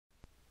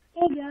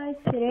Guys,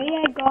 today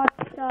I got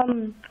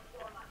some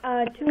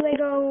 2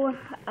 Lego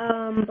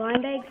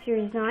blind bag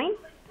series 9.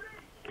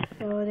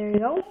 So there you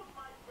go.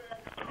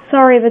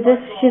 Sorry, but this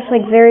is just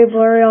like very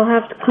blurry. I'll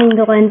have to clean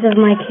the lens of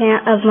my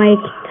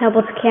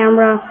tablet's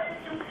camera.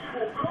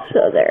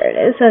 So there it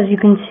is. As you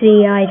can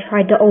see, I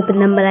tried to open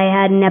them, but I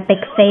had an epic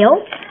fail.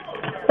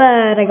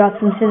 But I got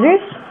some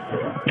scissors.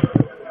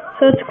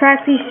 So let's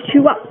crack these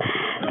two up.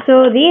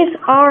 So these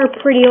are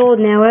pretty old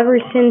now, ever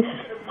since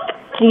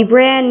the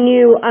brand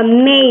new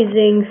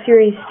amazing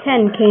Series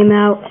 10 came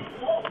out.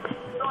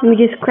 Let me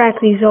just crack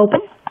these open.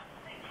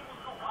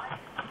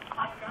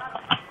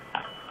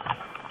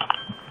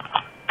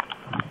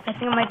 I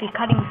think I might be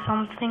cutting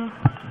something.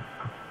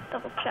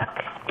 Double check.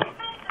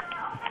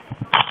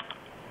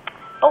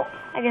 Oh,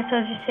 I guess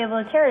I was just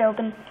able to tear it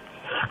open.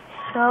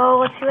 So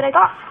let's see what I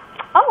got.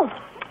 Oh,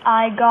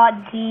 I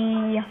got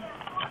the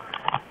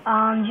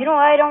you know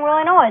what? I don't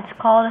really know what it's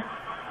called.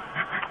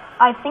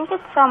 I think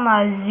it's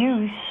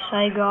Zeus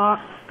I got.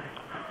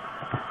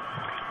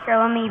 Here,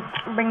 let me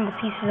bring the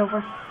pieces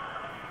over.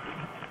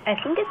 I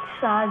think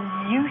it's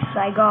Zeus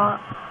I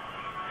got.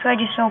 So I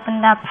just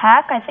opened that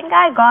pack. I think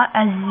I got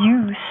a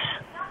Zeus.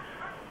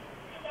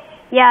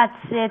 Yeah,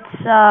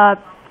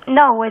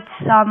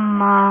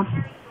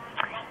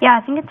 yeah,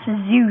 I think it's a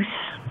Zeus.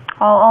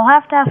 I'll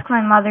have to ask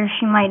my mother.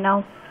 She might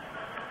know,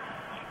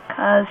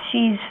 because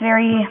she's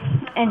very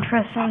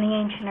interested in the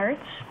ancient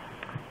arts.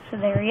 So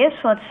there he is.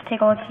 So let's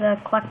take a look at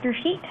the collector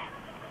sheet.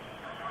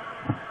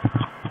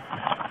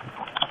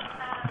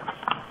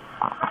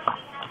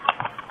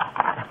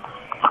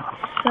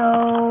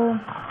 So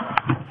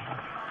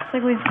looks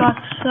like we've got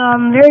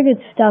some very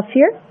good stuff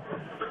here.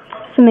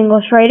 Some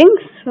English writing.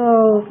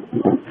 So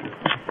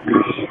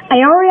I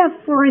already have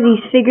 4 of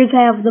these figures.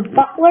 I have the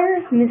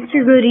Butler,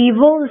 Mr. Good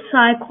Evil, the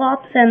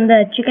Cyclops, and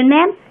the Chicken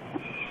Man.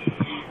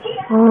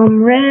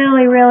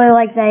 Really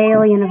like the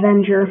Alien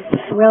Avenger.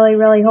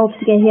 Really hope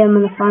to get him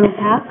in the final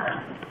pack.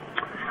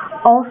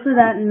 Also,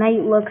 that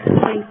knight looks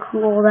pretty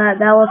cool. That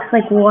looks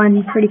like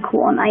one pretty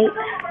cool knight.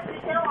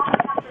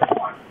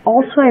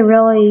 Also, I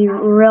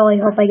really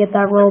hope I get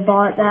that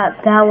robot.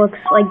 That looks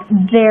like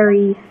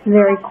very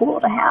cool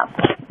to have.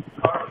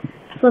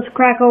 So let's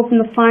crack open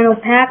the final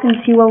pack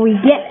and see what we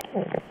get.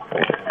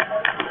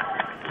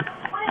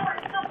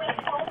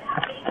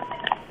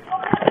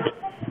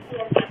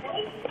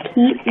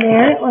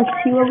 There, let's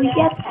see what we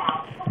get.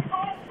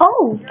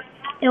 Oh,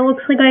 it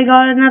looks like I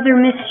got another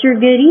Mr.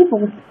 Good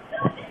Evil.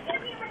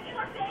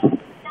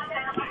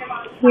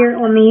 Here,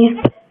 let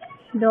me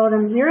build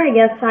him here. I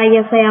guess I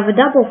have a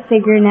double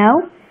figure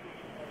now.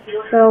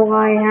 So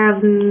I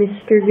have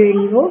Mr. Good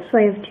Evil. So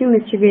I have 2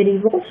 Mr. Good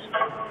Evils.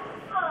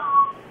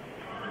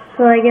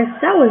 So I guess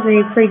that was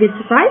a pretty good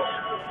surprise.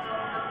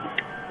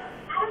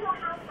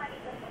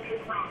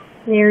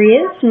 There he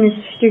is,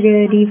 Mr.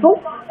 Good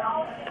Evil.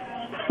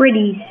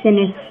 Pretty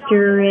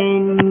sinister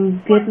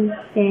and good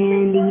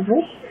and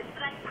evil.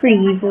 Pretty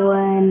evil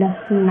and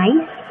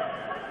nice.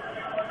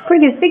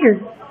 Pretty good figure.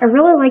 I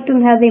really liked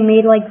them how they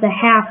made like the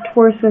half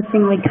torso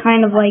thing, like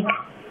kind of like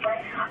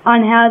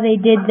on how they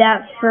did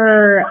that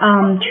for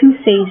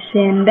Two-Face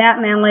and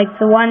Batman. Like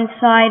the one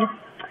side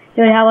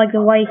they would have like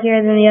the white hair,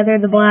 then the other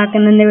the black,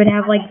 and then they would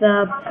have like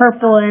the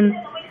purple and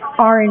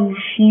orange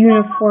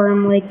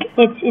uniform. Like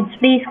it's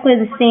basically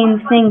the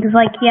same thing, because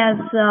like he has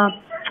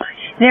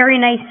very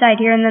nice side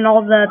here, and then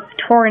all the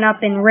torn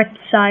up and ripped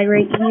side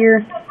right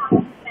here.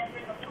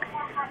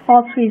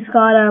 Also, he's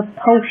got a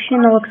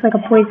potion that looks like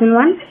a poison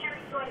one.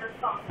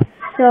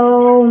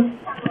 So,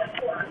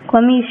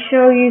 let me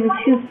show you the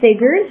 2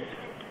 figures.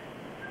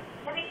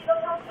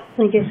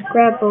 Let me just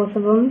grab both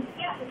of them.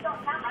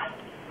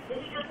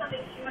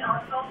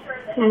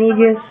 Let me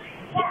just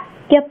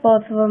get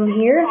both of them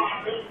here.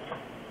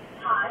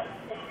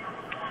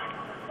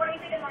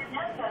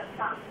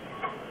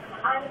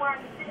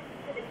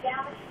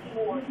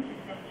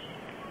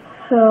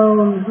 So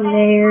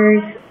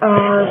there's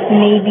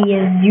maybe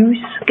a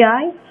Zeus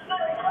guy.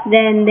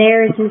 Then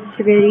there's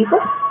Mr. Good Evil.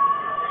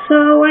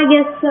 So I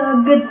guess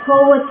a good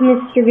pull with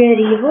Mr. Good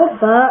Evil,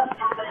 but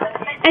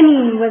I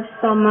mean with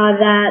some of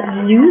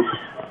that Zeus.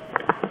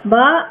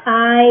 But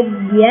I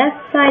guess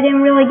I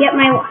didn't really get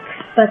my luck.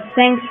 But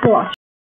thanks for watching.